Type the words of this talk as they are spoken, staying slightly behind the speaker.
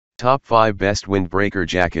Top 5 Best Windbreaker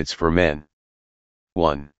Jackets for Men.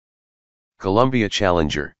 1. Columbia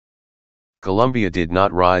Challenger. Columbia did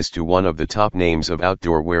not rise to one of the top names of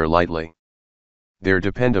outdoor wear lightly. Their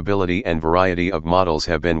dependability and variety of models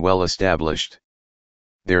have been well established.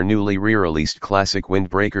 Their newly re-released classic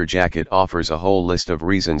Windbreaker jacket offers a whole list of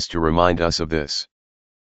reasons to remind us of this.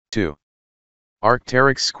 2.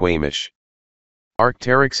 Arc'teryx Squamish.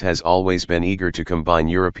 Arc'teryx has always been eager to combine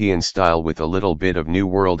European style with a little bit of New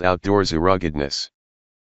World outdoorsy ruggedness.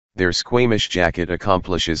 Their Squamish jacket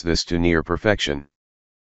accomplishes this to near perfection.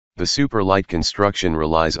 The super light construction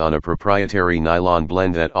relies on a proprietary nylon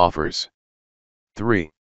blend that offers.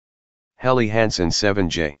 3. Helly Hansen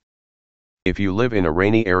 7J. If you live in a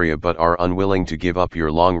rainy area but are unwilling to give up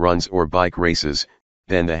your long runs or bike races,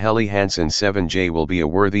 then the Helly Hansen 7J will be a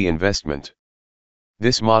worthy investment.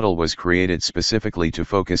 This model was created specifically to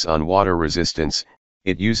focus on water resistance.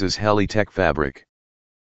 It uses Helly Tech fabric.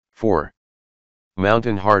 4.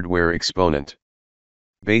 Mountain Hardwear Exponent.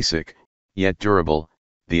 Basic, yet durable,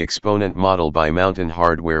 the Exponent model by Mountain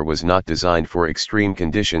Hardwear was not designed for extreme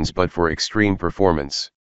conditions but for extreme performance.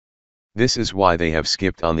 This is why they have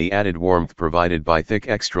skipped on the added warmth provided by thick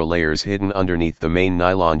extra layers hidden underneath the main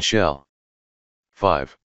nylon shell.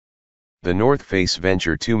 5. The North Face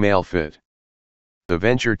Venture 2 Male Fit. The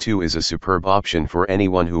Venture 2 is a superb option for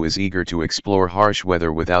anyone who is eager to explore harsh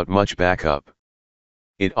weather without much backup.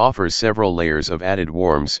 It offers several layers of added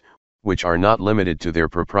warmth, which are not limited to their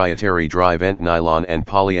proprietary dry vent nylon and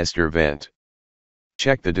polyester vent.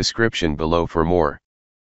 Check the description below for more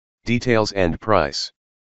details and price.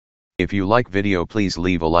 If you like video, please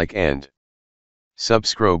leave a like and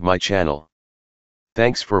subscribe my channel.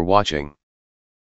 Thanks for watching.